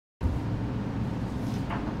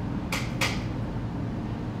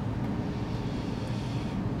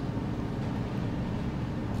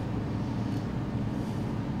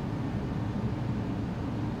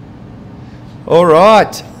All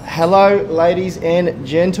right. Hello, ladies and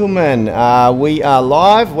gentlemen. We are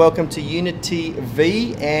live. Welcome to Unity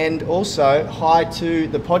V, and also hi to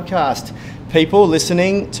the podcast people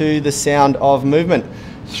listening to the sound of movement.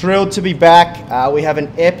 Thrilled to be back. We have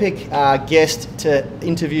an epic guest to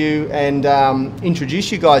interview and introduce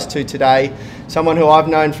you guys to today. Someone who I've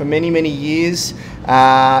known for many, many years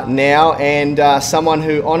now, and someone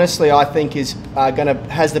who honestly I think is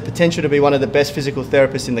has the potential to be one of the best physical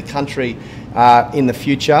therapists in the country in the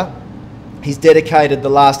future. He's dedicated the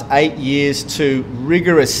last 8 years to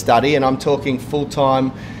rigorous study, and I'm talking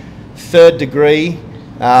full-time, third degree,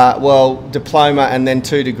 diploma and then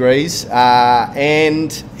 2 degrees,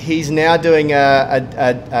 and he's now doing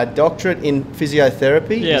a doctorate in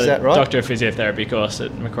physiotherapy. Yeah, is that right? Doctor of Physiotherapy course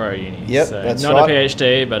at Macquarie Uni. Yep, so that's not right. a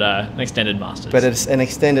PhD, but an extended master's. But it's an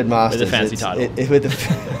extended master's. With a fancy title. With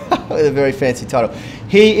a very fancy title.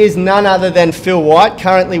 He is none other than Phil White,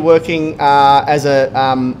 currently working as a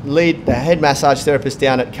head massage therapist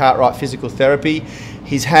down at Cartwright Physical Therapy.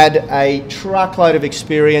 He's had a truckload of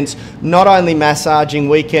experience, not only massaging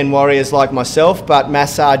weekend warriors like myself, but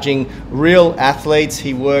massaging real athletes.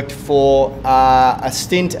 He worked for a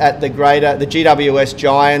stint at the GWS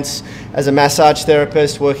Giants as a massage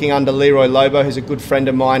therapist, working under Leroy Lobo, who's a good friend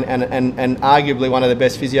of mine and arguably one of the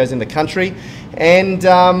best physios in the country. And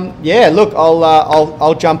yeah, look,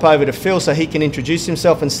 I'll jump over to Phil so he can introduce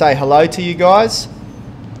himself and say hello to you guys.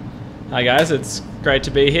 Hi guys, it's great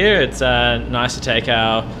to be here. It's nice to take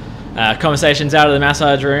our conversations out of the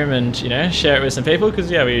massage room and share it with some people,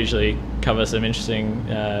 because we usually cover some interesting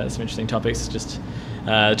topics, just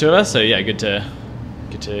the two of us. So yeah, good to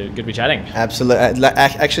be chatting. Absolutely,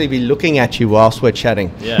 actually be looking at you whilst we're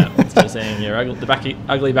chatting. Yeah, instead of seeing your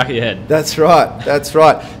ugly back of your head. That's right. That's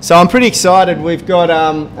right. So I'm pretty excited. We've got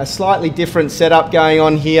a slightly different setup going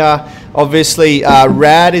on here. Obviously,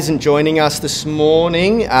 Rad isn't joining us this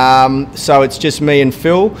morning, so it's just me and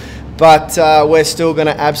Phil. But we're still going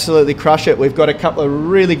to absolutely crush it. We've got a couple of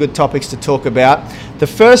really good topics to talk about. The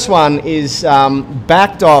first one is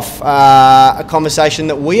backed off a conversation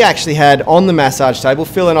that we actually had on the massage table.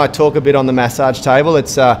 Phil and I talk a bit on the massage table.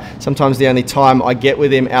 It's sometimes the only time I get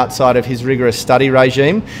with him outside of his rigorous study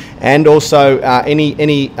regime. And also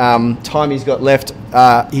any time he's got left,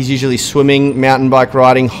 he's usually swimming, mountain bike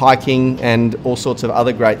riding, hiking, and all sorts of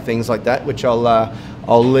other great things like that, which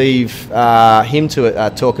I'll leave him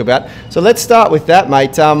to talk about. So let's start with that,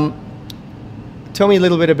 mate. Tell me a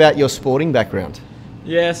little bit about your sporting background.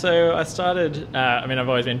 Yeah, so I started, I've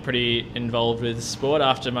always been pretty involved with sport.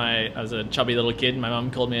 After I was a chubby little kid, my mum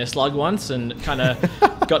called me a slug once, and it kind of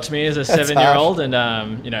got to me as a 7-year-old, and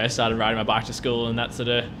I started riding my bike to school, and that sort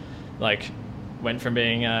of went from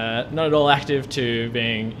being not at all active to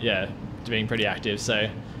being pretty active. So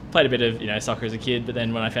played a bit of soccer as a kid, but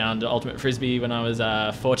then when I found ultimate frisbee when I was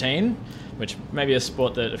 14, which may be a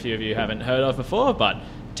sport that a few of you haven't heard of before, but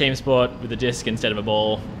team sport with a disc instead of a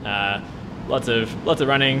ball. Lots of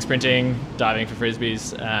running, sprinting, diving for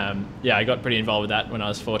frisbees. I got pretty involved with that when I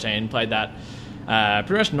was 14. Played that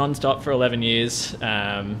pretty much non-stop for 11 years.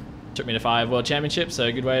 Took me to 5 world championships, so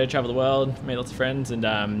a good way to travel the world, meet lots of friends, and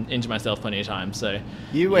injure myself plenty of times. So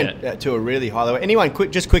you went to a really high level. Anyone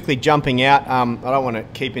just quickly jumping out? I don't want to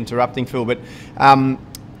keep interrupting Phil, but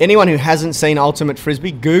anyone who hasn't seen ultimate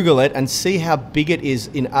frisbee, Google it and see how big it is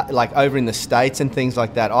in over in the States and things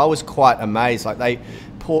like that. I was quite amazed. They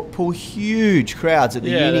pull huge crowds at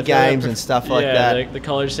the uni games and stuff like that. Yeah, the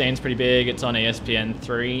college scene's pretty big. It's on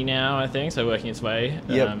ESPN3 now, I think, so working its way.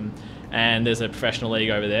 Yep. And there's a professional league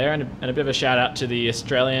over there, and a bit of a shout out to the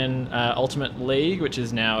Australian Ultimate League, which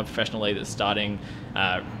is now a professional league that's starting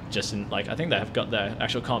just in I think they've got the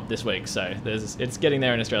actual comp this week, so it's getting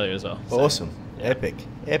there in Australia as well. Awesome. So, yeah.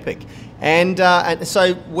 Epic. And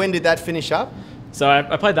so when did that finish up? So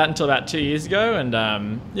I played that until about 2 years ago, and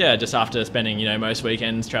just after spending most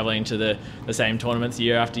weekends traveling to the same tournaments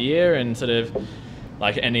year after year, and sort of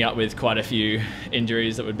ending up with quite a few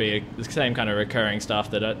injuries that would be the same kind of recurring stuff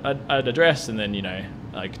that I'd address, and then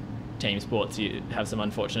team sports, you have some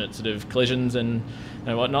unfortunate sort of collisions and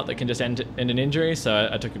whatnot that can just end in injury. So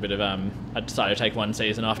I took a bit of I decided to take 1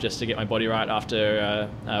 season off just to get my body right after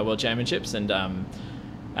World Championships, and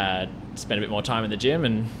spend a bit more time in the gym,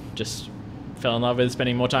 and just fell in love with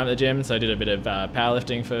spending more time at the gym. So I did a bit of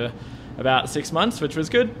powerlifting for about 6 months, which was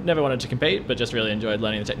good. Never wanted to compete, but just really enjoyed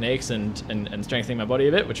learning the techniques and strengthening my body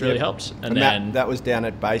a bit, which really helped. And then that was down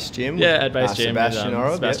at Base Gym? Yeah, at Base Gym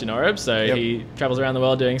Sebastian with Oreb. So he travels around the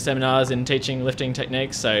world doing seminars and teaching lifting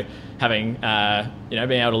techniques. So having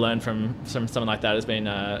being able to learn from someone like that has been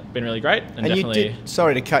really great. And definitely.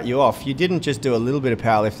 Sorry to cut you off. You didn't just do a little bit of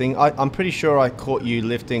powerlifting. I'm pretty sure I caught you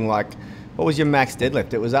lifting What was your max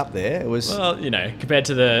deadlift? It was up there. It was. Well, compared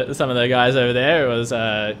to some of the guys over there, it was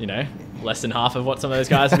less than half of what some of those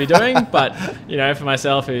guys would be doing. But for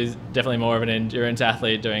myself, who's definitely more of an endurance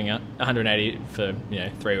athlete, doing 180 for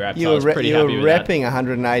 3 reps, I was pretty happy with that. You were repping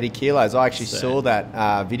 180 kilos. I actually saw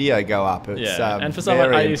that video go up. It's and for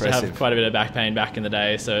someone, I used impressive. to have quite a bit of back pain back in the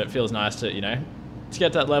day, so it feels nice to to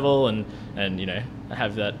get to that level and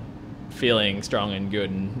have that feeling strong and good,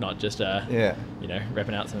 and not just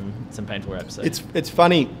repping out some painful reps. So. It's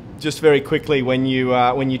funny. Just very quickly, when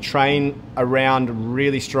you train around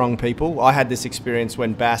really strong people, I had this experience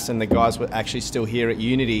when Bass and the guys were actually still here at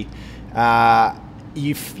Unity.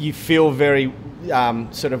 You feel very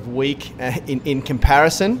sort of weak in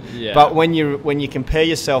comparison, but when you compare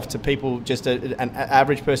yourself to people, just an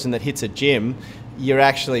average person that hits a gym, you're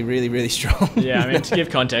actually really, really strong. Yeah, I mean, to give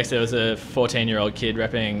context, there was a 14-year-old kid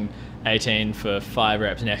repping 18 for 5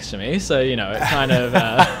 reps next to me, so it kind of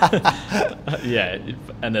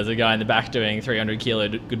and there's a guy in the back doing 300 kilo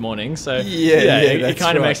good morning, so it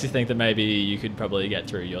kind of makes you think that maybe you could probably get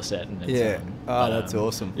through your set. And that's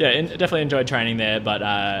awesome. Definitely enjoyed training there, but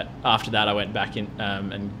after that I went back in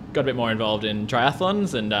and got a bit more involved in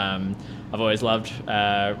triathlons, and I've always loved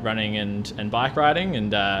running and bike riding,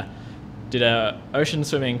 and did a ocean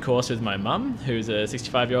swimming course with my mum, who's a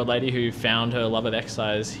 65-year-old lady who found her love of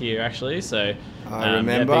exercise here, actually. So I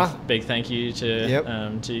remember. Big thank you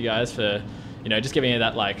to you guys for just giving me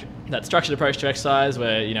that structured approach to exercise,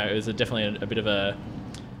 where it was definitely a bit of a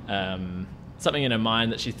something in her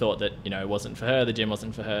mind that she thought that it wasn't for her, the gym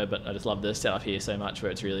wasn't for her. But I just love the setup here so much,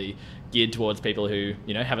 where it's really geared towards people who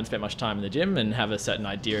haven't spent much time in the gym and have a certain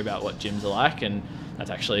idea about what gyms are like. And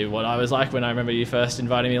that's actually what I was like when I remember you first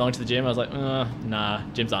inviting me along to the gym. I was like, nah,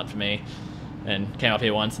 gyms aren't for me. And came up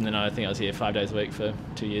here once, and then I think I was here 5 days a week for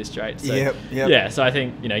 2 years straight. So, yeah, so I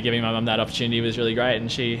think giving my mum that opportunity was really great,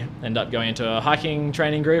 and she ended up going into a hiking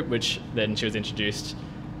training group, which then she was introduced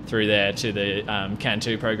through there to the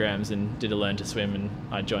Can2 programs, and did a learn to swim, and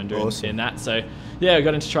I joined her in that. So yeah, I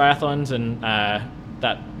got into triathlons, and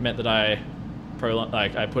that meant that I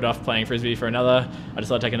put off playing frisbee for I decided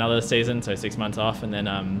to take another season, so 6 months off, and then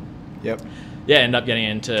ended up getting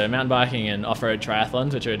into mountain biking and off-road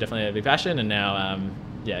triathlons, which are definitely a big passion. And now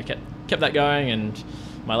kept that going, and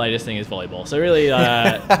my latest thing is volleyball. So really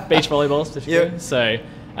beach volleyball specifically. So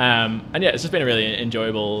it's just been a really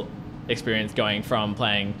enjoyable experience, going from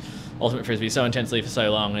playing ultimate frisbee so intensely for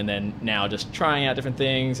so long, and then now just trying out different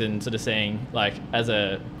things, and sort of seeing,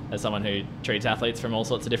 as someone who treats athletes from all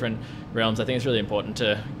sorts of different realms, I think it's really important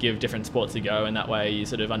to give different sports a go, and that way you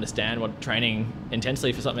sort of understand what training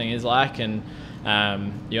intensely for something is like, and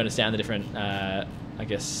you understand the different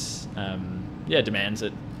demands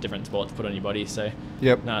that different sports put on your body. So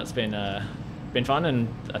it's been fun, and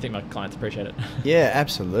I think my clients appreciate it. Yeah,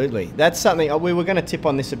 absolutely. That's something we were going to tip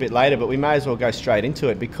on this a bit later, but we may as well go straight into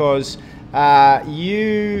it, because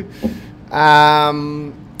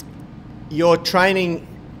your training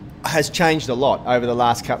has changed a lot over the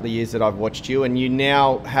last couple of years that I've watched you, and you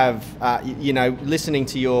now have, listening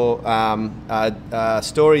to your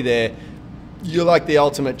story there, you're like the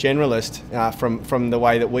ultimate generalist from the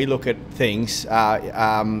way that we look at things,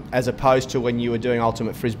 as opposed to when you were doing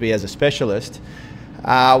ultimate frisbee as a specialist.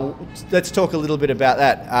 Let's talk a little bit about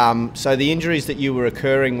that. So the injuries that you were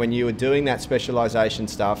occurring when you were doing that specialisation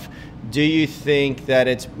stuff, do you think that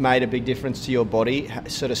it's made a big difference to your body,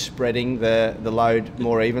 sort of spreading the load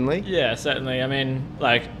more evenly? Yeah, certainly. I mean,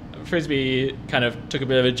 frisbee kind of took a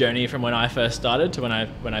bit of a journey from when I first started to when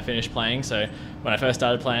I finished playing. So when I first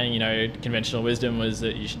started playing, conventional wisdom was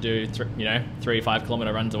that you should do 3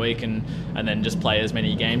 5-kilometre runs a week, and then just play as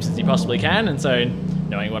many games as you possibly can. And so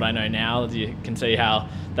knowing what I know now, you can see how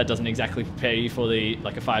that doesn't exactly prepare you for a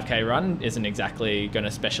 5K run, isn't exactly going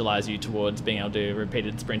to specialise you towards being able to do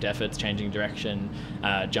repeated sprint efforts, changing direction,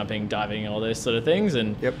 jumping, diving, all those sort of things.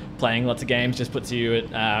 And playing lots of games just puts you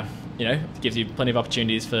at gives you plenty of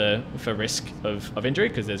opportunities for risk of injury,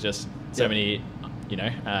 because there's just so many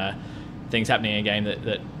things happening in a game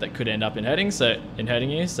that could end up in hurting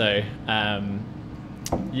you. So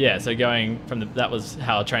so going from that was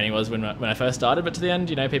how training was when I first started. But to the end,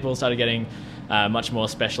 people started getting much more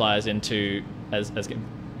specialised into as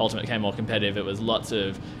Ultimate became more competitive. It was lots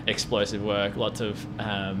of explosive work, lots of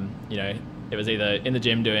it was either in the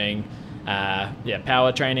gym doing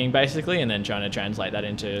power training basically, and then trying to translate that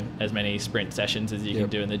into as many sprint sessions as you can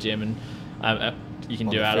do in the gym, and you can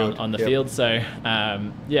do out on the field. So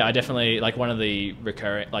I definitely, one of the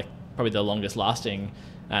recurring, probably the longest lasting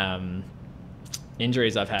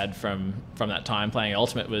injuries I've had from that time playing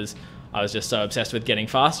Ultimate was I was just so obsessed with getting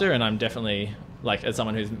faster, and I'm definitely like as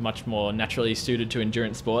someone who's much more naturally suited to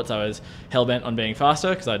endurance sports, I was hell bent on being faster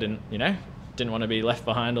because I didn't want to be left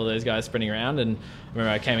behind all those guys sprinting around. And I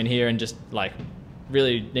remember I came in here and just like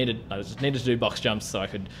really needed to do box jumps so I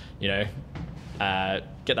could,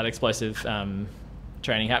 get that explosive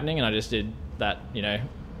training happening. And I just did that,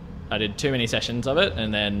 I did too many sessions of it,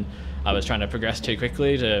 and then I was trying to progress too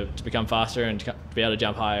quickly to become faster and to be able to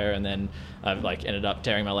jump higher, and then I've like ended up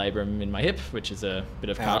tearing my labrum in my hip, which is a bit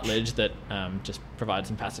of cartilage that just provides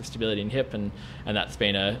some passive stability in hip, and that's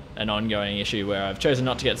been an ongoing issue where I've chosen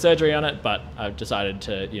not to get surgery on it, but I've decided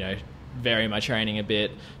to vary my training a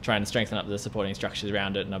bit, try and strengthen up the supporting structures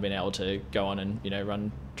around it, and I've been able to go on and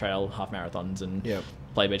run trail half marathons and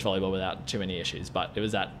play beach volleyball without too many issues. But it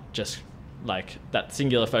was that just like that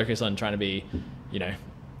singular focus on trying to be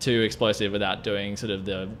too explosive without doing sort of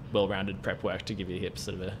the well-rounded prep work to give your hips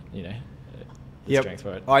sort of a strength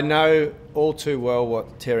for it. I know all too well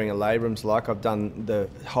what tearing a labrum's like. I've done the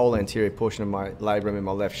whole anterior portion of my labrum in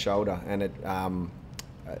my left shoulder, and it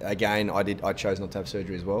again I chose not to have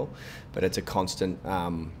surgery as well, but it's a constant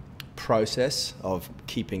process of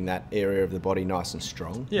keeping that area of the body nice and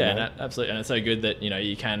strong. Absolutely. And it's so good that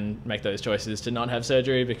you can make those choices to not have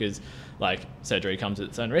surgery, because like surgery comes with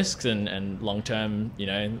its own risks, and long term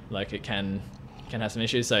like it can have some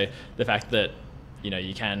issues. So the fact that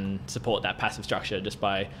you can support that passive structure just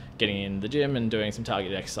by getting in the gym and doing some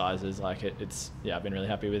targeted exercises, like it's I've been really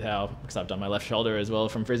happy with how, because I've done my left shoulder as well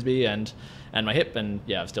from frisbee and my hip, and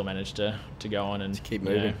I've still managed to go on and to keep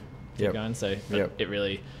moving, keep going. So it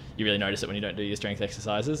really, you really notice it when you don't do your strength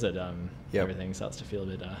exercises, that everything starts to feel a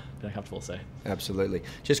bit uncomfortable. So absolutely.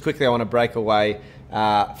 Just quickly, I want to break away.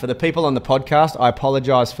 For the people on the podcast, I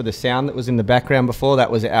apologise for the sound that was in the background before.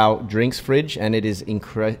 That was our drinks fridge, and it is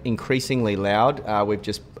increasingly loud. We've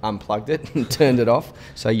just unplugged it and turned it off,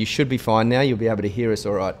 so you should be fine now. You'll be able to hear us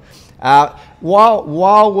all right.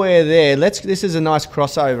 While we're there, this is a nice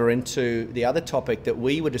crossover into the other topic that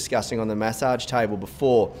we were discussing on the massage table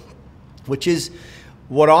before, which is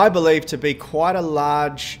what I believe to be quite a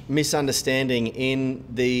large misunderstanding in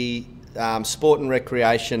the sport and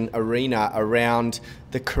recreation arena around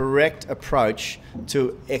the correct approach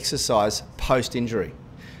to exercise post-injury.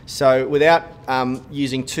 So without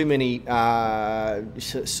using too many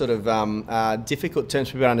difficult terms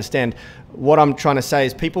for people to understand, what I'm trying to say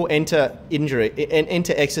is people enter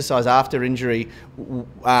exercise after injury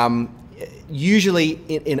usually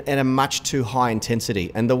in a much too high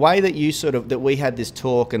intensity. And the way that we had this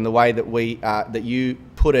talk, and the way that you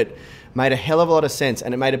put it, made a hell of a lot of sense,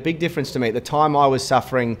 and it made a big difference to me. At the time, I was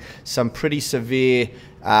suffering some pretty severe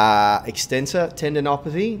extensor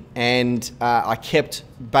tendinopathy, and I kept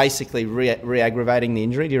basically re-aggravating the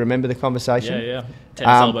injury. Do you remember the conversation? Yeah.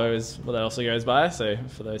 Tennis elbow is what that also goes by, so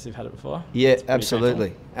for those who've had it before. Yeah,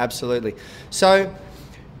 absolutely. So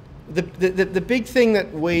the big thing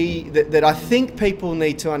that I think people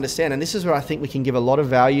need to understand, and this is where I think we can give a lot of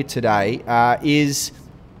value today, is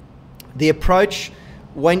the approach.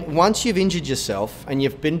 Once you've injured yourself and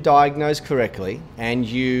you've been diagnosed correctly, and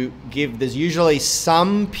there's usually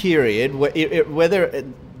some period whether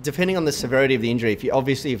depending on the severity of the injury.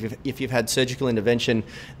 If you've had surgical intervention,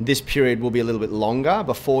 this period will be a little bit longer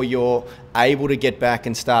before you're able to get back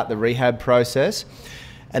and start the rehab process.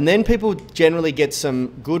 And then people generally get some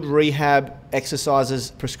good rehab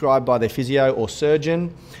exercises prescribed by their physio or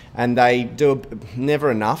surgeon, and they do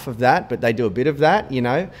never enough of that, but they do a bit of that,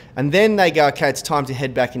 and then they go, okay, it's time to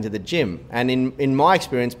head back into the gym. And in my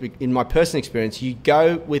experience, in my personal experience, you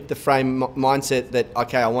go with the mindset that,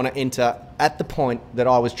 okay, I want to enter at the point that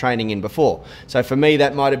I was training in before. So for me,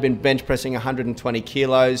 that might have been bench pressing 120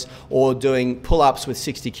 kilos or doing pull-ups with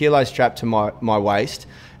 60 kilos strapped to my waist.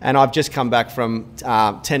 And I've just come back from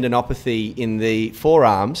tendinopathy in the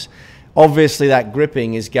forearms. Obviously, that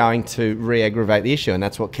gripping is going to re-aggravate the issue, and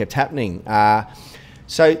that's what kept happening.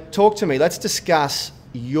 So talk to me. Let's discuss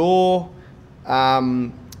your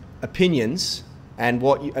opinions and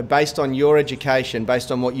based on your education,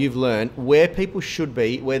 based on what you've learned, where people should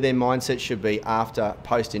be, where their mindset should be after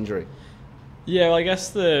post-injury. Yeah, well, I guess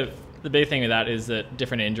the big thing with that is that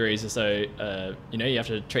different injuries are so, you have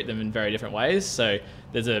to treat them in very different ways. So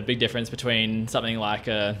there's a big difference between something like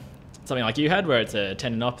you had, where it's a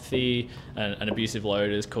tendinopathy, an abusive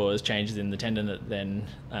load has caused changes in the tendon that then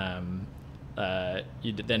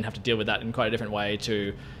you then have to deal with that in quite a different way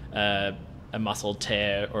to a muscle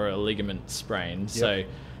tear or a ligament sprain. Yep. So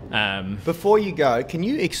before you go, can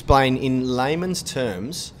you explain in layman's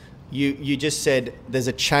terms? You just said there's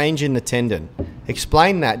a change in the tendon.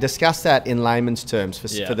 Explain that. Discuss that in layman's terms for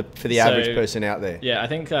the average person out there. Yeah, I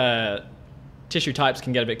think tissue types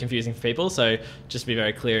can get a bit confusing for people. So just to be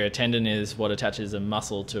very clear, a tendon is what attaches a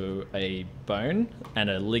muscle to a bone, and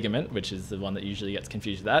a ligament, which is the one that usually gets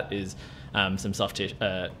confused with that, is some soft tissue,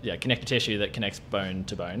 connective tissue that connects bone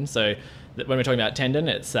to bone. So when we're talking about tendon,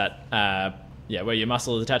 it's that where your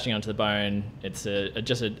muscle is attaching onto the bone. It's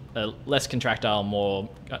just a less contractile, more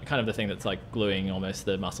kind of the thing that's like gluing almost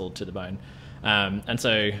the muscle to the bone. And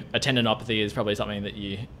so a tendinopathy is probably something that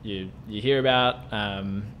you hear about,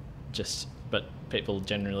 but people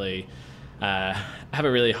generally have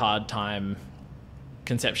a really hard time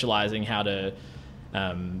conceptualizing how to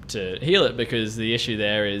heal it, because the issue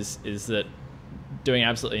there is that doing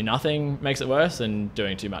absolutely nothing makes it worse, and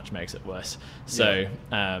doing too much makes it worse. So,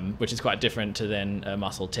 which is quite different to then a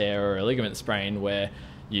muscle tear or a ligament sprain, where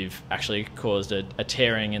you've actually caused a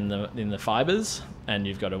tearing in the fibers, and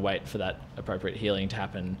you've got to wait for that appropriate healing to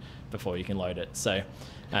happen before you can load it. So,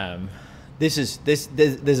 there's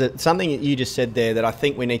something that you just said there that I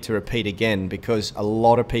think we need to repeat again, because a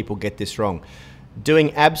lot of people get this wrong.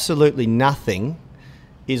 Doing absolutely nothing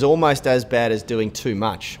is almost as bad as doing too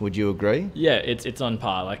much. Would you agree? Yeah, it's on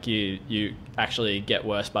par. Like you actually get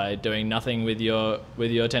worse by doing nothing with your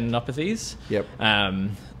tendinopathies. Yep.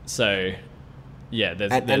 So yeah,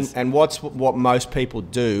 and what most people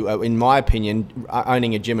do, in my opinion,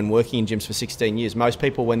 owning a gym and working in gyms for 16 years, most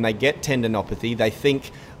people, when they get tendinopathy, they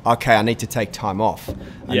think, okay, I need to take time off.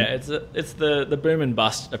 It's the boom and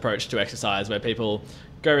bust approach to exercise, where people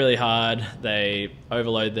go really hard, they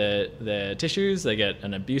overload their tissues, they get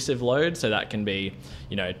an abusive load, so that can be,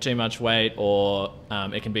 too much weight, or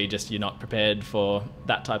it can be just you're not prepared for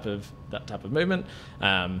that type of movement.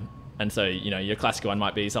 And so, your classic one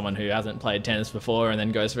might be someone who hasn't played tennis before and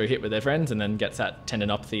then goes for a hit with their friends and then gets that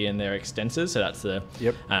tendinopathy in their extensors. So that's the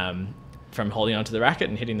from holding onto the racket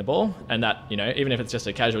and hitting the ball. And that, even if it's just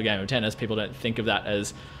a casual game of tennis, people don't think of that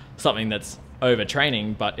as something that's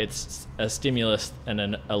overtraining, but it's a stimulus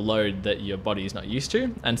and a load that your body is not used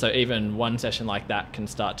to. And so even one session like that can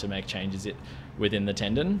start to make changes within the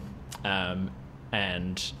tendon.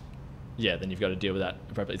 Then you've got to deal with that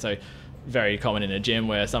appropriately. So very common in a gym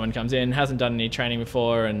where someone comes in, hasn't done any training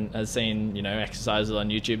before, and has seen, exercises on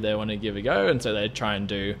YouTube they want to give a go. And so they try and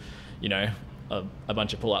do, a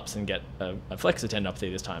bunch of pull-ups and get a flexor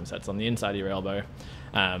tendinopathy this time. So that's on the inside of your elbow,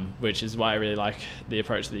 which is why I really like the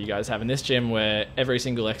approach that you guys have in this gym, where every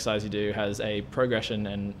single exercise you do has a progression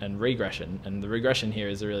and regression. And the regression here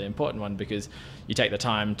is a really important one, because you take the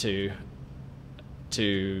time to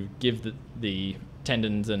give the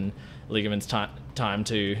tendons and ligaments time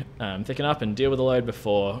to thicken up and deal with the load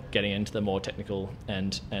before getting into the more technical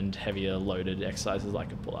and heavier loaded exercises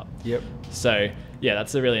like a pull-up. Yep. So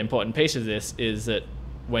that's a really important piece of this, is that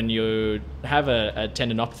when you have a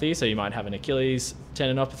tendinopathy, so you might have an Achilles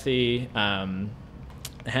tendinopathy,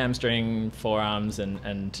 hamstring, forearms,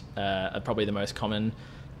 and probably the most common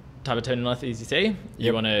type of tendinopathies you see.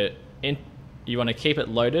 You want to keep it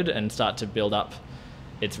loaded and start to build up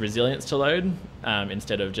its resilience to load,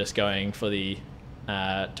 instead of just going for the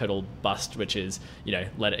total bust, which is,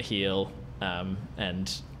 let it heal,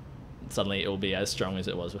 and suddenly it will be as strong as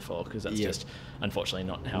it was before, because that's just unfortunately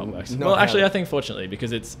not how it works. I think fortunately,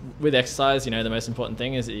 because it's with exercise, the most important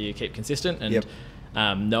thing is that you keep consistent,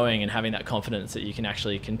 and knowing and having that confidence that you can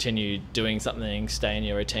actually continue doing something, stay in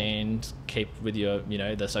your routine, keep with your,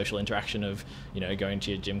 the social interaction of, going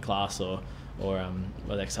to your gym class or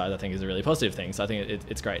exercise, I think is a really positive thing. So I think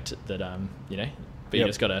it's great that, but you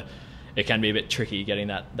just got to, it can be a bit tricky getting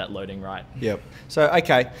that loading right. Yep. So,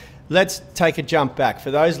 okay, let's take a jump back.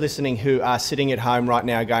 For those listening who are sitting at home right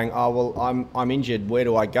now going, oh, well, I'm injured, where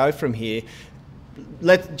do I go from here?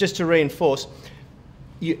 Just to reinforce,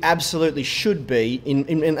 you absolutely should be,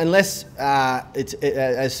 unless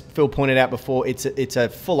as Phil pointed out before, it's a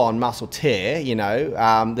full-on muscle tear.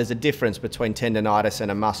 There's a difference between tendonitis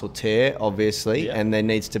and a muscle tear, obviously, and there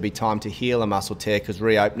needs to be time to heal a muscle tear, because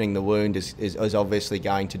reopening the wound is obviously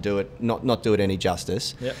going to do it, not do it any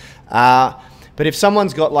justice. Yep. But if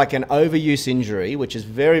someone's got like an overuse injury, which is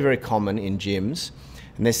very, very common in gyms,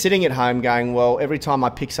 and they're sitting at home going, well, every time I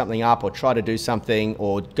pick something up or try to do something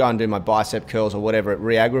or go and do my bicep curls or whatever, it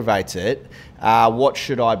re-aggravates it. What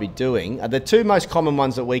should I be doing? The two most common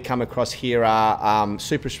ones that we come across here are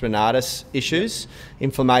supraspinatus issues,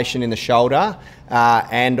 inflammation in the shoulder,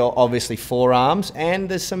 and obviously forearms. And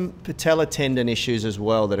there's some patella tendon issues as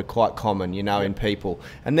well that are quite common, in people.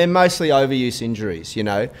 And they're mostly overuse injuries,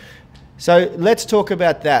 So let's talk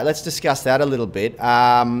about that. Let's discuss that a little bit.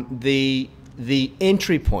 The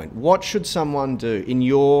entry point, what should someone do, in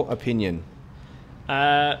your opinion?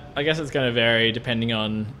 I guess it's going to vary depending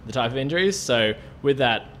on the type of injuries. So with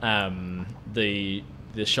that, the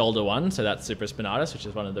the shoulder one, so that's supraspinatus, which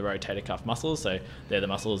is one of the rotator cuff muscles. So they're the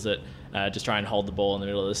muscles that just try and hold the ball in the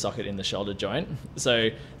middle of the socket in the shoulder joint. So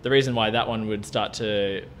the reason why that one would start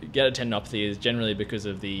to get a tendinopathy is generally because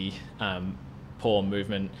of the poor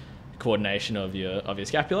movement coordination of your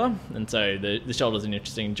scapula. And so the shoulder is an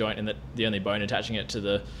interesting joint in that the only bone attaching it to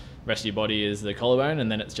the rest of your body is the collarbone,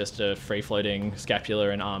 and then it's just a free-floating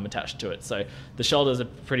scapula and arm attached to it. So the shoulder is a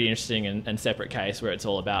pretty interesting and separate case where it's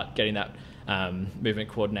all about getting that movement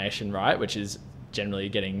coordination right, which is generally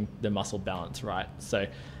getting the muscle balance right. So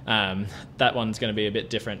that one's going to be a bit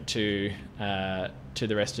different to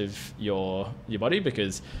the rest of your body,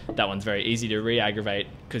 because that one's very easy to re-aggravate,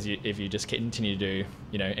 because if you just continue to do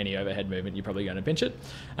any overhead movement, you're probably going to pinch it,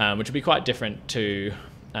 which would be quite different to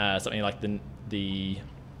something like the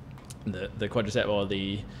quadricep or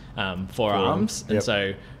the forearms. And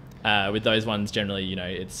so with those ones, generally,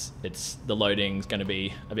 it's the loading's going to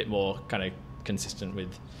be a bit more kind of consistent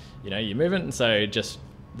with your movement. And so just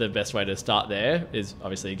the best way to start there is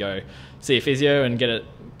obviously go see a physio and get it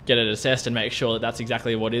assessed and make sure that that's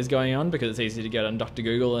exactly what is going on, because it's easy to get on Dr.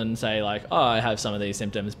 Google and say like, oh, I have some of these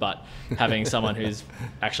symptoms, but having someone who's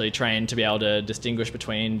actually trained to be able to distinguish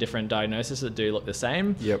between different diagnoses that do look the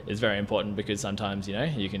same is very important, because sometimes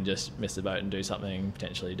you can just miss the boat and do something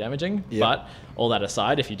potentially damaging. But all that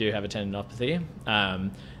aside, if you do have a tendinopathy,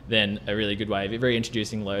 then a really good way of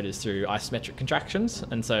reintroducing load is through isometric contractions.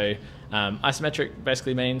 And so isometric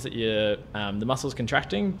basically means that the muscle's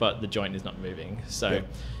contracting, but the joint is not moving. So,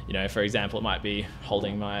 for example, it might be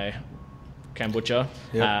holding my kombucha,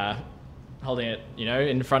 holding it,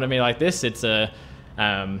 in front of me like this. It's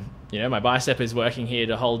my bicep is working here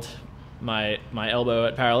to hold my elbow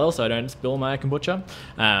at parallel so I don't spill my kombucha.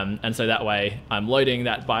 And so that way I'm loading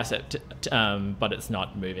that bicep, but it's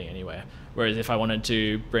not moving anywhere. Whereas if I wanted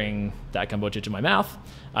to bring that kombucha to my mouth,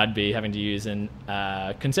 I'd be having to use an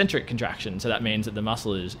concentric contraction. So that means that the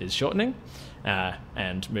muscle is shortening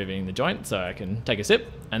and moving the joint, so I can take a sip.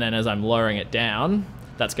 And then as I'm lowering it down,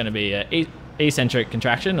 that's going to be an eccentric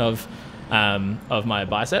contraction of my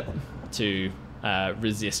bicep to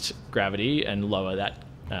resist gravity and lower that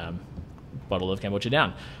bottle of kombucha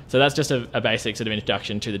down. So that's just a basic sort of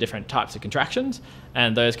introduction to the different types of contractions,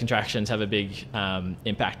 and those contractions have a big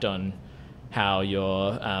impact on how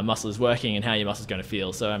your muscle is working and how your muscle is going to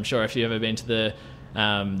feel. So I'm sure if you've ever been to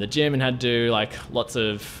the gym and had to do like lots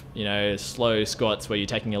of slow squats where you're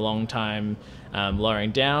taking a long time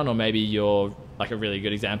lowering down, or maybe you're like, a really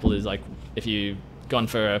good example is like if you gone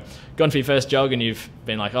for your first jog and you've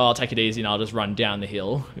been like, oh, I'll take it easy and I'll just run down the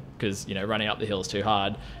hill, because running up the hill is too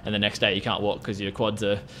hard, and the next day you can't walk because your quads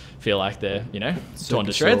feel like they're torn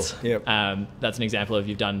to shreds. That's an example of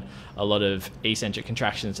you've done a lot of eccentric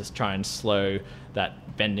contractions to try and slow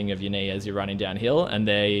that bending of your knee as you're running downhill, and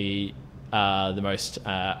they are the most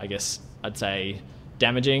I guess I'd say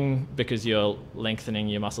damaging, because you're lengthening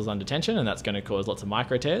your muscles under tension, and that's going to cause lots of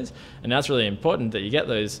micro tears. And that's really important that you get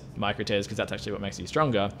those micro tears, because that's actually what makes you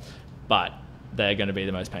stronger, but they're going to be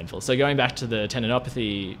the most painful. So going back to the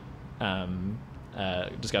tendinopathy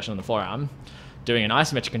discussion on the forearm, doing an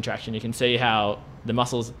isometric contraction, you can see how the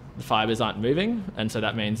muscles, the fibers aren't moving, and so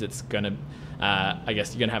that means it's going to I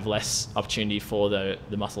guess you're going to have less opportunity for the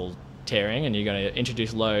muscle tearing, and you're going to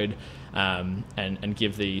introduce load and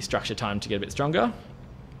give the structure time to get a bit stronger.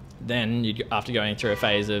 Then after going through a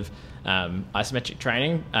phase of isometric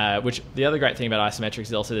training, which the other great thing about isometrics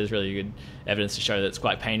is also there's really good evidence to show that it's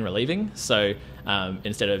quite pain relieving. So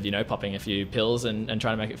instead of popping a few pills and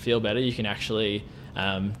trying to make it feel better, you can actually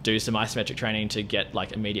do some isometric training to get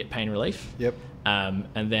like immediate pain relief. And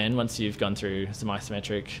then once you've gone through some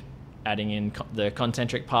isometric, adding in the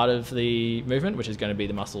concentric part of the movement, which is going to be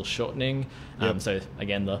the muscle shortening. So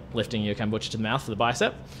again, the lifting your kombucha to the mouth for the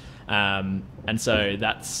bicep. And so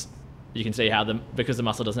you can see how because the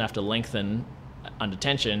muscle doesn't have to lengthen under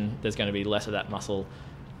tension, there's going to be less of that muscle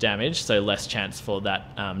damage, so less chance for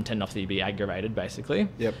that tendinopathy to be aggravated, basically.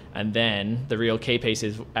 And then the real key piece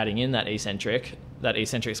is adding in that eccentric. That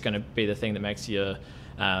eccentric is going to be the thing that makes your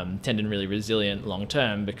tendon really resilient long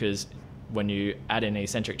term, because when you add in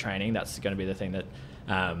eccentric training, that's going to be the thing that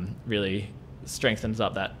really strengthens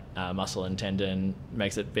up that muscle and tendon,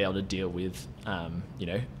 makes it be able to deal with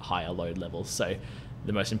higher load levels. So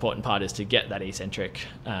the most important part is to get that eccentric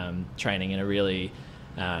training in a really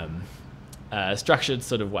structured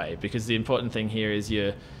sort of way, because the important thing here is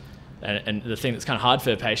and the thing that's kind of hard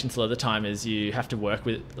for patients a lot of the time is you have to work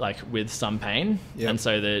with some pain. Yep. And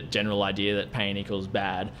so the general idea that pain equals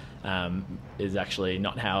bad is actually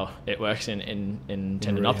not how it works in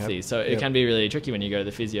tendinopathy. So it can be really tricky when you go to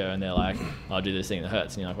the physio and they're like, I'll do this thing that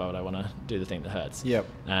hurts. And you're like, why would I want to do the thing that hurts? Yep.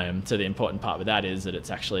 So the important part with that is that it's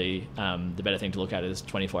actually, the better thing to look at is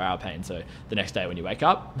 24-hour pain. So the next day when you wake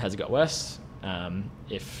up, has it got worse?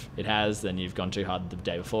 If it has, then you've gone too hard the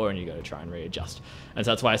day before and you've got to try and readjust. And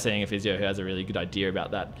so that's why seeing a physio who has a really good idea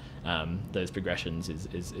about that, those progressions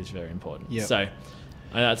is very important. Yep. So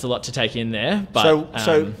that's a lot to take in there. But,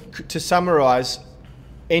 so to summarize,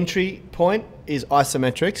 entry point is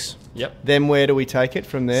isometrics. Yep. Then where do we take it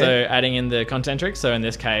from there? So adding in the concentrics. So in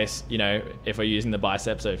this case, if we're using the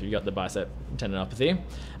bicep, so if you've got the bicep tendinopathy,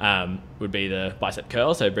 would be the bicep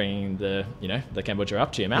curl. So bringing the kombucha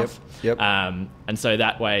up to your mouth. Yep. And so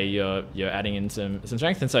that way you're adding in some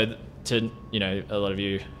strength. And so a lot of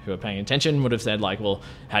you who are paying attention would have said like, well,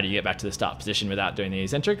 how do you get back to the start position without doing the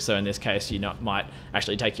eccentric? So in this case, you might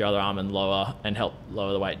actually take your other arm and help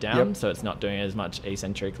lower the weight down. Yep. So it's not doing as much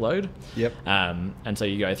eccentric load. Yep. And so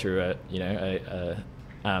you go through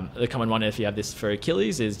the common one if you have this for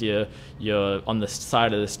Achilles is you're on the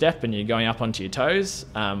side of the step and you're going up onto your toes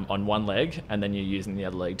on one leg and then you're using the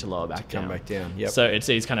other leg to lower back down. Come back down. Yep. So it's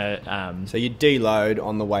these kind of so you deload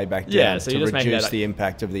on the way back down so to you just reduce the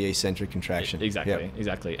impact of the eccentric contraction.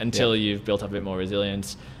 Exactly. Until you've built up a bit more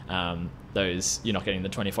resilience, you're not getting the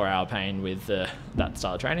 24-hour pain with that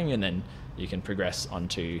style of training, and then you can progress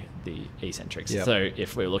onto the eccentrics. Yep. So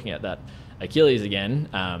if we're looking at that Achilles again,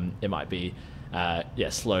 it might be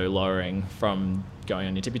slow lowering from going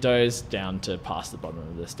on your tippy toes down to past the bottom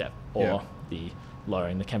of the step, or the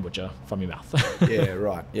lowering the kombucha from your mouth. Yeah,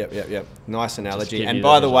 right. Yep. Nice analogy. And you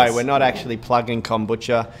by the the way, visuals. we're not actually plugging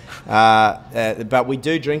kombucha, but we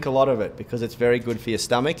do drink a lot of it because it's very good for your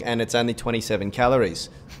stomach and it's only 27 calories.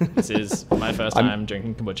 This is my first time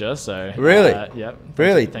drinking kombucha, so... Really? Yep.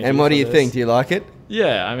 Really? Thank And you what do for you this. think? Do you like it?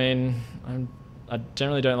 Yeah, I mean, I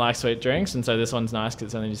generally don't like sweet drinks, and so this one's nice because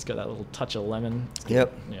it's only just got that little touch of lemon.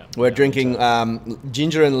 Yep. Yeah. We're drinking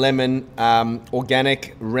ginger and lemon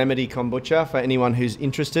organic remedy kombucha for anyone who's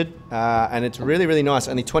interested. And it's really, really nice.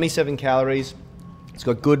 Only 27 calories. It's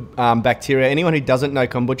got good bacteria. Anyone who doesn't know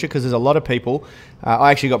kombucha, because there's a lot of people,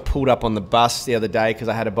 I actually got pulled up on the bus the other day because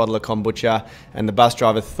I had a bottle of kombucha and the bus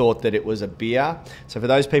driver thought that it was a beer. So for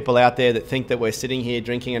those people out there that think that we're sitting here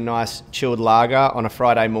drinking a nice chilled lager on a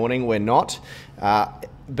Friday morning, we're not.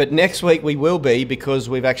 But next week we will be, because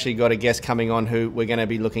we've actually got a guest coming on who we're going to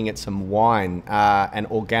be looking at some wine, and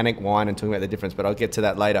organic wine, and talking about the difference, but I'll get to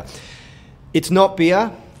that later. It's not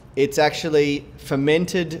beer. It's actually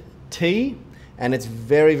fermented tea. And it's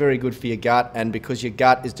very, very good for your gut. And because your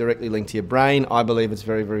gut is directly linked to your brain, I believe it's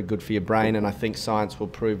very, very good for your brain. And I think science will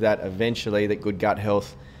prove that eventually, that good gut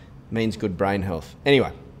health means good brain health.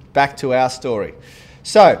 Anyway, back to our story.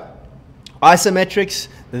 So, isometrics,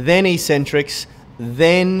 then eccentrics,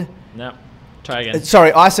 then... No, try again.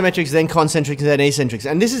 Sorry, isometrics, then concentrics, then eccentrics.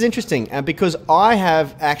 And this is interesting because I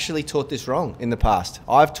have actually taught this wrong in the past.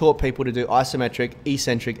 I've taught people to do isometric,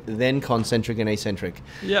 eccentric, then concentric and eccentric.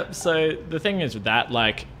 Yep, so the thing is with that,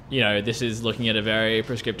 this is looking at a very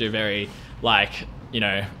prescriptive, very,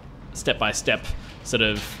 step-by-step sort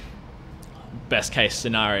of best-case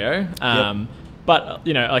scenario. But,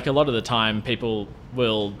 a lot of the time people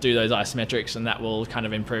will do those isometrics and that will kind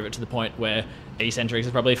of improve it to the point where eccentrics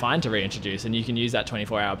is probably fine to reintroduce, and you can use that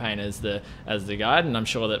 24-hour pain as the guide. And I'm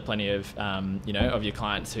sure that plenty of of your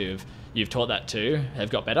clients you've taught that to have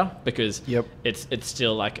got better, because it's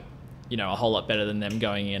still a whole lot better than them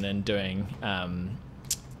going in and doing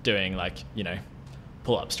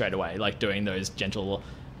pull up straight away. Like doing those gentle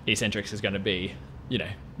eccentrics is going to be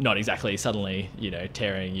not exactly suddenly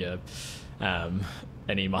tearing your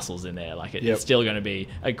any muscles in there. It's still going to be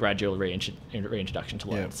a gradual reintroduction to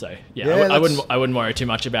load. So I wouldn't worry too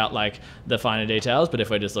much about the finer details, but if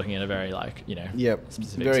we're just looking at a very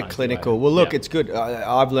specific, very clinical way. Well, look, it's good.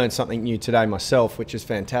 I've learned something new today myself, which is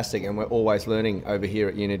fantastic, and we're always learning over here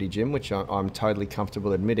at Unity Gym, which I'm totally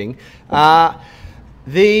comfortable admitting. I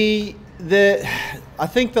think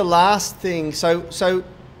the last thing, so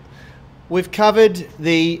we've covered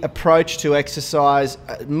the approach to exercise,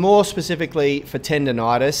 more specifically for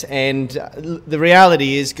tendonitis, and the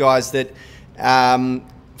reality is, guys, that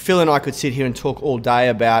Phil and I could sit here and talk all day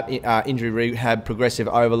about injury rehab, progressive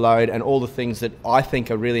overload, and all the things that I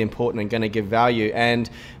think are really important and going to give value. And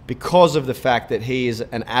because of the fact that he is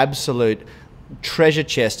an absolute treasure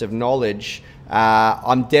chest of knowledge.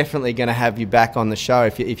 I'm definitely going to have you back on the show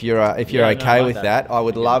if you're okay with that. I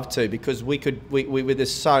would love to, because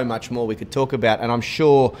there's so much more we could talk about, and I'm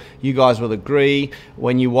sure you guys will agree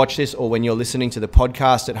when you watch this or when you're listening to the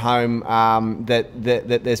podcast at home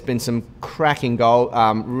that there's been some cracking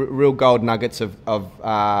real gold nuggets of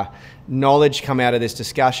knowledge come out of this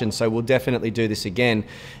discussion. So we'll definitely do this again.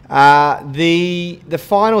 The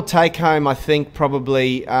final take home, I think,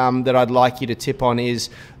 probably that I'd like you to tip on is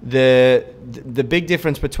the big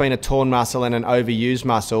difference between a torn muscle and an overused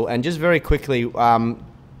muscle. And just very quickly,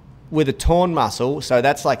 with a torn muscle, so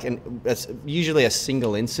that's like it's usually a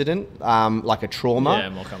single incident, like a trauma. Yeah,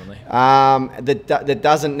 more commonly. That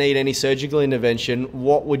doesn't need any surgical intervention.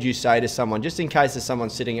 What would you say to someone, just in case there's someone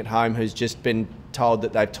sitting at home who's just been told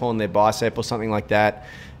that they've torn their bicep or something like that?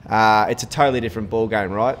 It's a totally different ball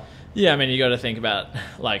game, right? Yeah, I mean, you got to think about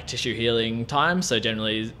like tissue healing time. So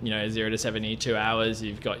generally, 0 to 72 hours,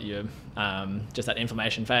 you've got your just that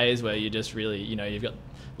inflammation phase where you just really, you've got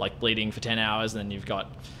like bleeding for 10 hours, and then you've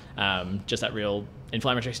got just that real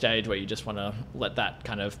inflammatory stage where you just want to let that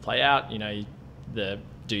kind of play out.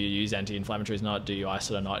 Do you use anti-inflammatories or not? Do you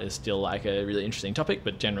isolate or not is still like a really interesting topic,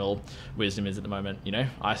 but general wisdom is at the moment,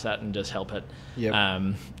 isolate and just help it,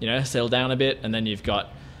 settle down a bit. And then you've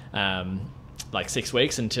got like 6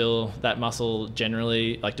 weeks until that muscle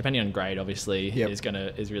generally, like depending on grade, obviously, is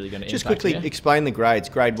really going to just quickly explain the grades,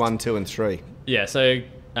 grade 1, 2, and 3. Yeah, so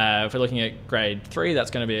if we're looking at grade 3, that's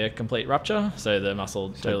going to be a complete rupture. So the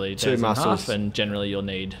muscle totally tears in half, and generally you'll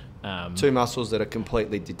need 2 muscles that are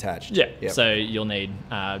completely detached. Yeah. Yep. So you'll need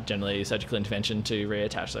generally surgical intervention to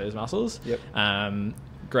reattach those muscles. Yep.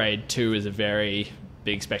 Grade 2 is a very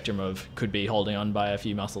big spectrum of could be holding on by a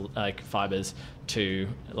few muscle fibers to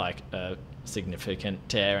like a significant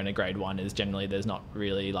tear, and a grade 1 is generally there's not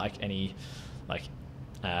really like any like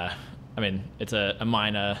it's a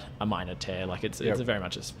minor tear. Like it's very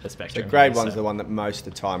much a spectrum. So grade 1's the one that most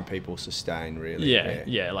of the time people sustain, really.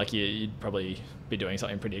 Yeah. Like you'd probably be doing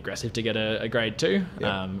something pretty aggressive to get a grade 2.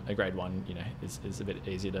 Yep. A grade 1, is a bit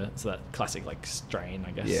easier to. So that classic like strain,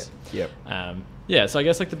 I guess. Yeah. So I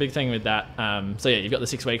guess like the big thing with that. You've got the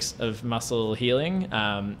 6 weeks of muscle healing,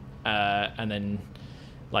 and then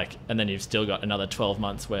you've still got another 12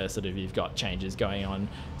 months where sort of you've got changes going on.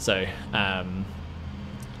 So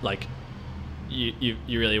you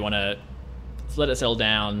really want to let it settle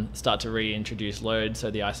down, start to reintroduce load. So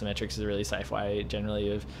the isometrics is a really safe way generally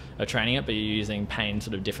of training it, but you're using pain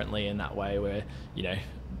sort of differently in that way where,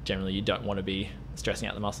 generally you don't want to be stressing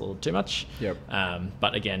out the muscle too much. Yep.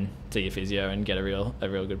 But again, see your physio and get a real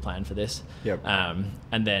good plan for this. Yep.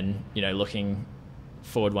 And then, looking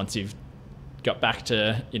forward once you've got back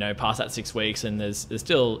to, past that 6 weeks, and there's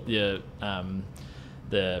still the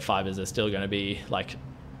fibers are still going to be like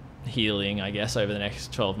healing, I guess, over the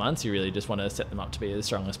next 12 months. You really just want to set them up to be as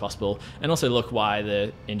strong as possible, and also look why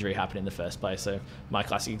the injury happened in the first place. So my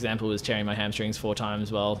classic example was tearing my hamstrings 4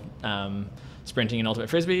 times while sprinting in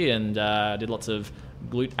ultimate frisbee, and did lots of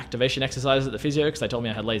glute activation exercises at the physio because they told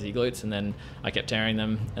me I had lazy glutes, and then I kept tearing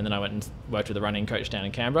them, and then I went and worked with a running coach down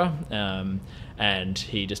in Canberra, and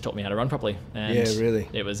he just taught me how to run properly. And really,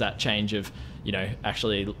 it was that change of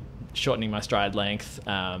actually shortening my stride length,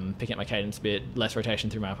 picking up my cadence a bit, less rotation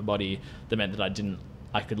through my upper body, that meant that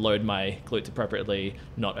I could load my glutes appropriately,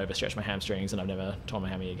 not overstretch my hamstrings, and I've never torn my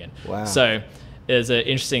hammy again. Wow. So there's an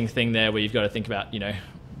interesting thing there where you've got to think about,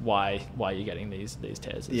 why you're getting these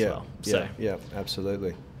tears as well. Yeah,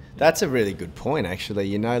 absolutely. That's a really good point,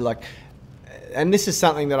 actually. And this is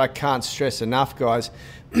something that I can't stress enough, guys.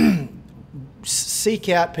 Seek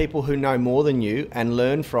out people who know more than you and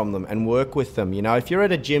learn from them and work with them. If you're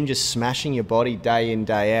at a gym just smashing your body day in,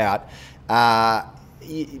 day out,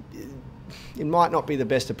 it might not be the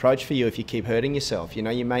best approach for you if you keep hurting yourself.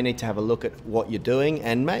 You may need to have a look at what you're doing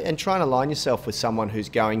and try and align yourself with someone who's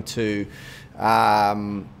going to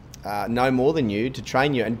know more than you to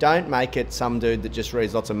train you, and don't make it some dude that just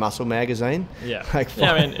reads lots of muscle magazine.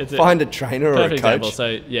 Find a trainer or a coach. Example.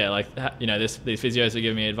 So these physios were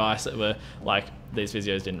giving me advice that were like, these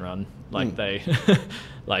physios didn't run.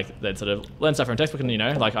 They'd sort of learn stuff from a textbook, and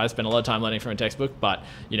I spent a lot of time learning from a textbook, but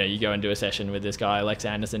you go and do a session with this guy Alex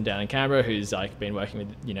Anderson down in Canberra, who's like been working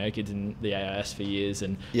with kids in the AIS for years,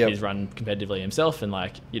 and he's run competitively himself, and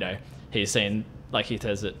he's seen, he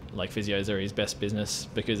says that physios are his best business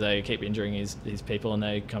because they keep injuring his people, and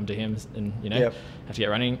they come to him and have to get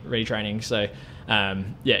retraining. So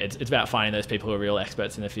it's about finding those people who are real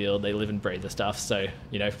experts in the field. They live and breathe the stuff. So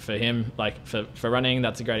for him, for running,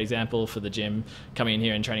 that's a great example. For the gym, coming in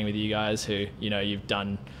here and training with you guys who you've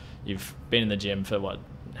been in the gym for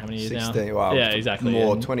how many years 16, now? well, Yeah, exactly.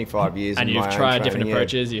 More, and 25 years. And in you've my own tried different training,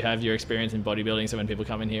 approaches. You have your experience in bodybuilding. So when people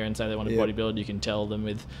come in here and say they want to bodybuild, you can tell them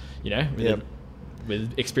with, you know,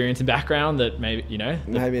 with experience and background that maybe, you know.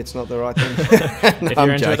 Maybe it's not the right thing. No,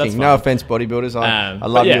 I'm joking. No offense, bodybuilders. I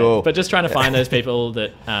love you all. But just trying to find those people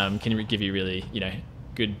that can give you really, you know,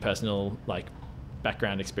 good personal, like,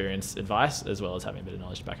 background experience advice, as well as having a bit of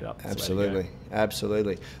knowledge to back it up.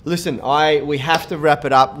 Absolutely. Listen, we have to wrap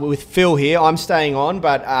it up with Phil here. I'm staying on,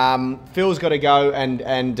 but Phil's got to go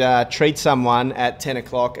and treat someone at 10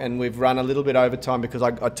 o'clock, and we've run a little bit over time because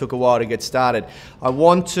I took a while to get started. I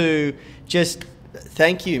want to just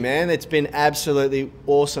thank you, man. It's been absolutely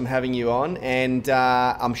awesome having you on, and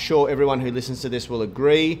I'm sure everyone who listens to this will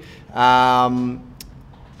agree.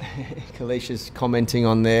 Kalisha's commenting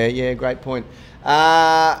on there. Yeah, great point.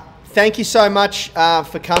 Thank you so much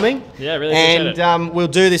for coming. Yeah, really appreciate it. And we'll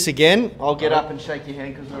do this again. I'll get up and shake your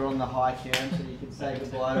hand because we're on the high cam, so you can say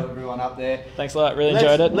goodbye to everyone up there. Thanks a lot. Really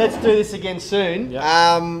enjoyed it. Let's do this again soon.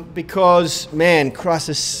 Because, man, Christ,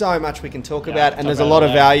 there's so much we can talk about, and there's a lot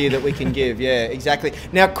of value that we can give. Yeah, exactly.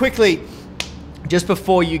 Now, quickly, just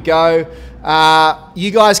before you go, you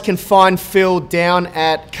guys can find Phil down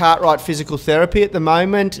at Cartwright Physical Therapy at the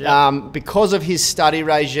moment. Because of his study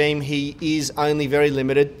regime, he is only very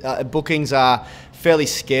limited. Bookings are fairly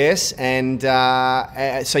scarce, and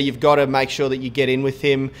so you've got to make sure that you get in with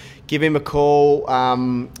him. Give him a call.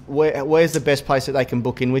 Where's the best place that they can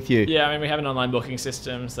book in with you? Yeah, I mean, we have an online booking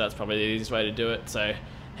system, so that's probably the easiest way to do it. So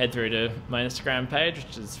head through to my Instagram page,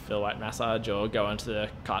 which is Phil White Massage, or go onto the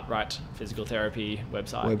Cartwright Physical Therapy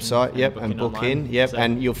website. And book in. So,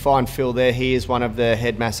 and you'll find Phil there. He is one of the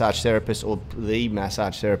head massage therapists, or the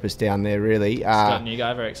massage therapist down there, really. He's got a new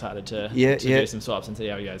guy. Very excited to do some swaps and see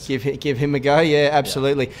how he goes. Give him a go. Yeah,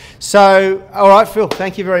 absolutely. Yeah. So, all right, Phil,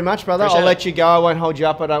 thank you very much, brother. I'll let you go. I won't hold you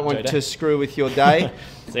up. I don't want to screw with your day.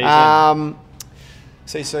 See you soon.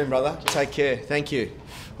 See you soon, brother. Take care. Thank you.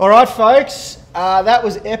 All right, folks, that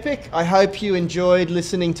was epic. I hope you enjoyed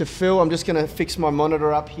listening to Phil. I'm just going to fix my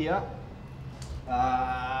monitor up here.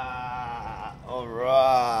 All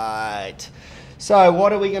right. So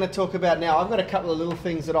what are we going to talk about now? I've got a couple of little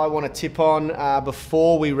things that I want to tip on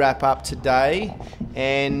before we wrap up today.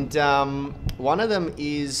 And one of them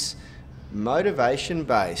is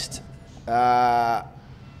motivation-based.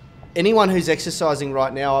 Anyone who's exercising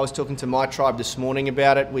right now, I was talking to my tribe this morning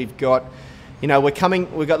about it. We've got...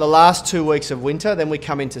 we've got the last 2 weeks of winter, then we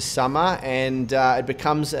come into summer, and it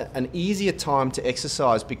becomes an easier time to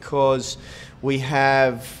exercise because we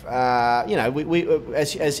have,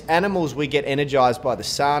 as animals, we get energized by the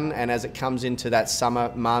sun, and as it comes into that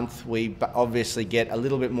summer month, we obviously get a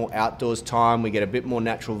little bit more outdoors time, we get a bit more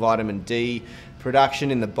natural vitamin D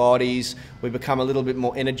production in the bodies, we become a little bit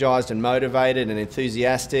more energized and motivated and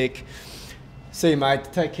enthusiastic. See you,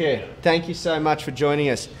 mate. Take care. Thank you so much for joining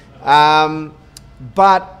us.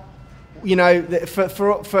 But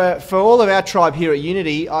for all of our tribe here at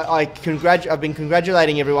Unity, I've been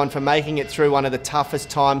congratulating everyone for making it through one of the toughest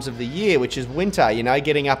times of the year, which is winter.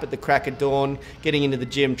 Getting up at the crack of dawn, getting into the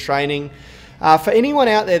gym, training. For anyone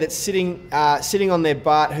out there that's sitting on their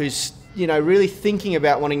butt, who's really thinking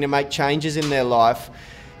about wanting to make changes in their life,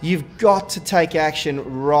 you've got to take action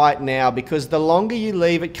right now, because the longer you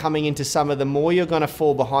leave it coming into summer, the more you're going to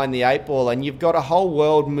fall behind the 8 ball, and you've got a whole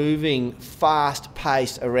world moving fast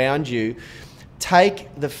paced around you. Take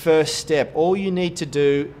the first step. All you need to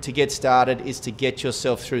do to get started is to get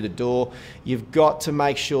yourself through the door. You've got to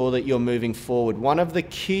make sure that you're moving forward. One of the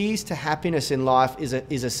keys to happiness in life is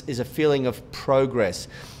a feeling of progress.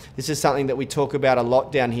 This is something that we talk about a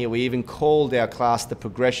lot down here. We even called our class the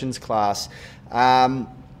progressions class.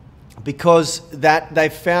 Because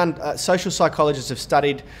they've found, social psychologists have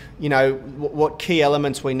studied, what key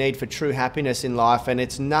elements we need for true happiness in life, and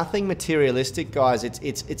it's nothing materialistic, guys.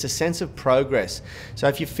 It's a sense of progress. So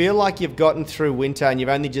if you feel like you've gotten through winter and you've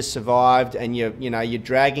only just survived, and you're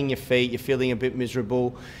dragging your feet, you're feeling a bit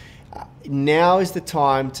miserable, now is the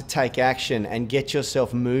time to take action and get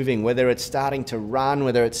yourself moving, whether it's starting to run,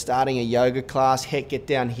 whether it's starting a yoga class. Heck, get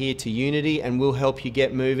down here to Unity and we'll help you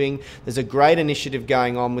get moving. There's a great initiative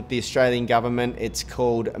going on with the Australian government. It's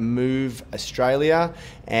called Move Australia,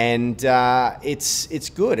 and it's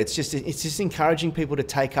good. It's just encouraging people to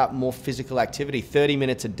take up more physical activity. 30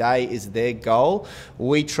 minutes a day is their goal.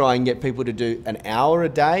 We try and get people to do an hour a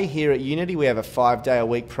day here at Unity. We have a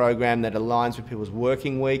 5-day-a-week program that aligns with people's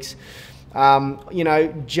working weeks. you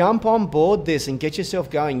know, jump on board this and get yourself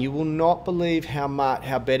going. You will not believe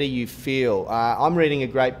how better you feel. I'm reading a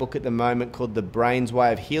great book at the moment called The Brain's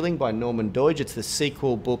Way of Healing by Norman Doidge. It's the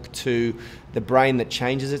sequel book to The Brain That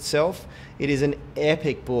Changes Itself. It is an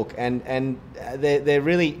epic book, and they're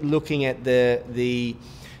really looking at the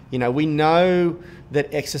you know, we know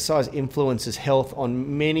that exercise influences health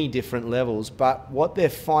on many different levels, but what they're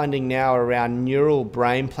finding now around neural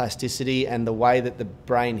brain plasticity and the way that the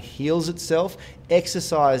brain heals itself,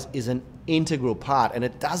 exercise is an integral part, and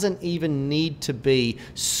it doesn't even need to be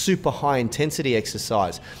super high intensity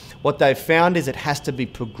exercise. What they've found is it has to be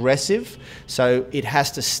progressive, so it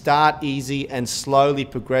has to start easy and slowly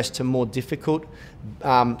progress to more difficult,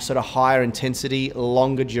 sort of higher intensity,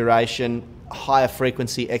 longer duration, higher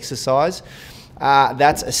frequency exercise.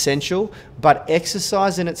 That's essential, but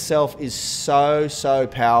exercise in itself is so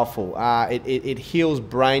powerful. It heals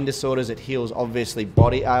brain disorders, it heals obviously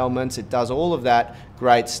body ailments, it does all of that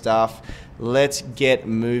great stuff. Let's get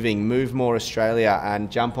moving. Move More Australia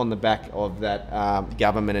and jump on the back of that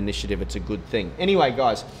government initiative. It's a good thing. Anyway,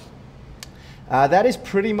 guys, that is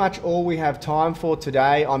pretty much all we have time for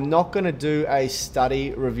today. I'm not going to do a study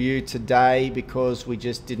review today because we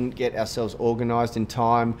just didn't get ourselves organised in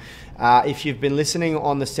time. If you've been listening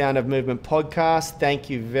on the Sound of Movement podcast, thank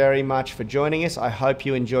you very much for joining us. I hope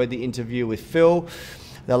you enjoyed the interview with Phil.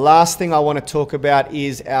 The last thing I want to talk about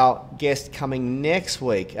is our guest coming next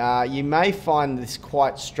week. You may find this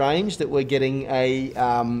quite strange that we're getting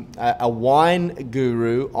a wine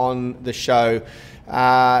guru on the show.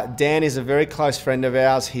 Dan is a very close friend of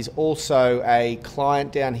ours. He's also a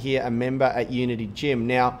client down here, a member at Unity Gym.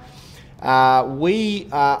 Now,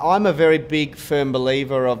 I'm a very big, firm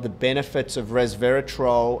believer of the benefits of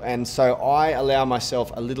resveratrol, and so I allow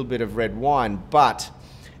myself a little bit of red wine, but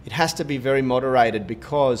it has to be very moderated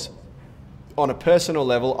because on a personal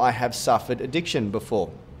level, I have suffered addiction before.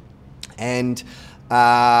 And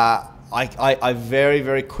I very,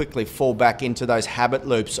 very quickly fall back into those habit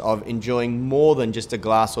loops of enjoying more than just a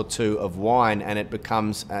glass or two of wine, and it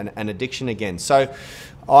becomes an addiction again. So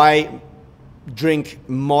I drink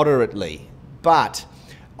moderately, but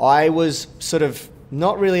I was sort of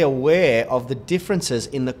not really aware of the differences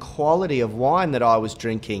in the quality of wine that I was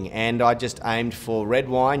drinking, and I just aimed for red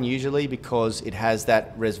wine usually because it has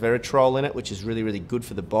that resveratrol in it, which is really, really good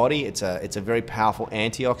for the body. It's a very powerful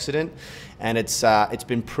antioxidant, and it's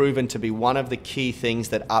been proven to be one of the key things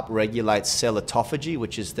that upregulates cell autophagy,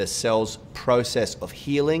 which is the cell's process of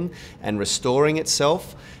healing and restoring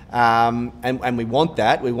itself. And we want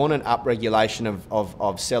that. We want an upregulation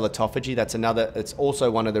of cell autophagy. It's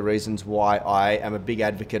also one of the reasons why I am a big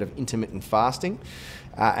advocate of intermittent fasting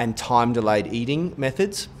and time-delayed eating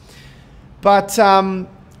methods. But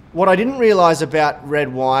what I didn't realize about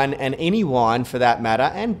red wine, and any wine for that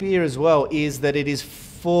matter, and beer as well, is that it is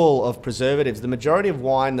full of preservatives. The majority of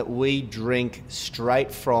wine that we drink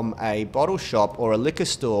straight from a bottle shop or a liquor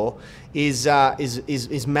store is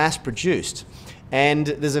mass-produced. And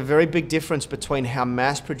there's a very big difference between how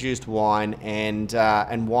mass-produced wine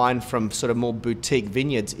and wine from sort of more boutique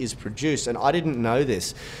vineyards is produced. And I didn't know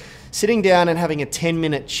this. Sitting down and having a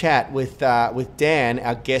 10-minute chat with Dan,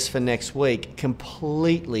 our guest for next week,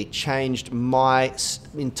 completely changed my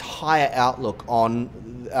entire outlook on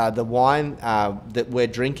the wine that we're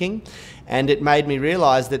drinking. And it made me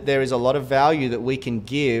realize that there is a lot of value that we can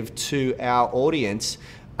give to our audience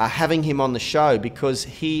having him on the show, because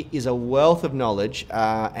he is a wealth of knowledge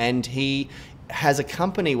and he has a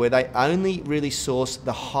company where they only really source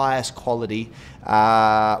the highest quality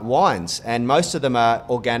wines, and most of them are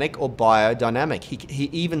organic or biodynamic. He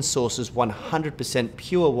even sources 100%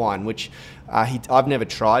 pure wine, which I've never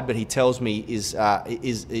tried, but he tells me is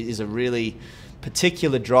a really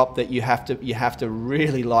particular drop that you have to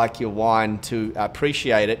really like your wine to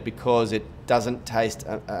appreciate it, because it doesn't taste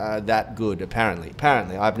that good, apparently.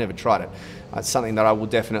 I've never tried it. It's something that I will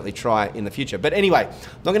definitely try in the future. But anyway,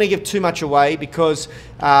 I'm not going to give too much away, because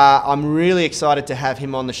I'm really excited to have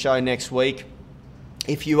him on the show next week.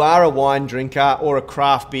 If you are a wine drinker or a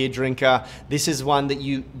craft beer drinker, this is one that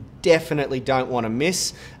you definitely don't want to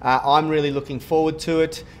miss. I'm really looking forward to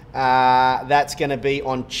it. That's going to be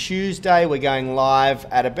on Tuesday. We're going live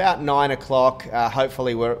at about 9 o'clock.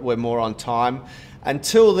 Hopefully we're more on time.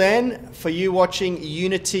 Until then, for you watching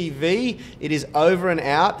Unity V, it is over and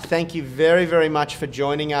out. Thank you very, very much for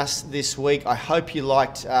joining us this week. I hope you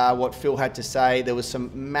liked what Phil had to say. There was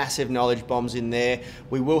some massive knowledge bombs in there.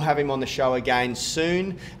 We will have him on the show again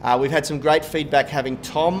soon. We've had some great feedback having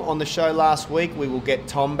Tom on the show last week. We will get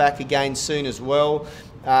Tom back again soon as well.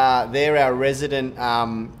 They're our resident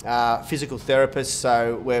physical therapists,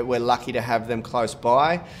 so we're lucky to have them close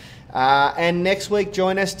by. And next week,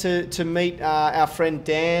 join us to meet our friend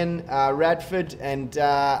Dan Radford and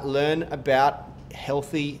learn about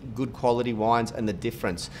healthy, good quality wines and the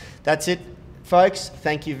difference. That's it, folks.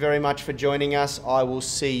 Thank you very much for joining us. I will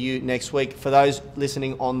see you next week. For those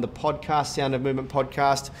listening on the podcast, Sound of Movement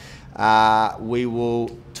podcast, we will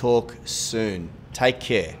talk soon. Take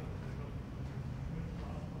care.